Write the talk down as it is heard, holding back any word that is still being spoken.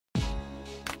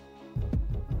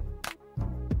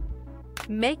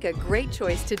Make a great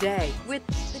choice today with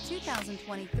the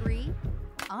 2023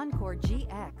 Encore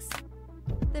GX.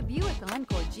 The Buick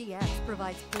Encore GX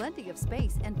provides plenty of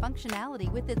space and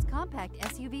functionality with its compact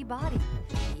SUV body.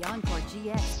 The Encore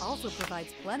GX also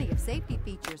provides plenty of safety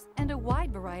features and a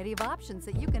wide variety of options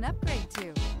that you can upgrade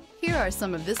to. Here are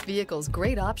some of this vehicle's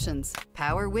great options: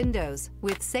 power windows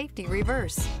with safety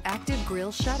reverse, active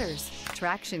grille shutters,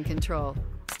 traction control,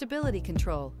 stability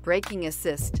control, braking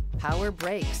assist, power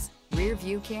brakes, rear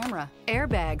view camera,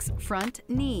 airbags, front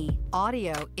knee,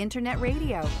 audio, internet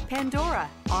radio, Pandora,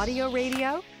 audio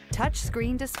radio,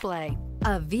 touchscreen display.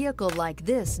 A vehicle like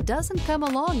this doesn't come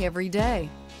along every day.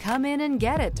 Come in and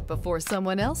get it before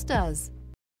someone else does.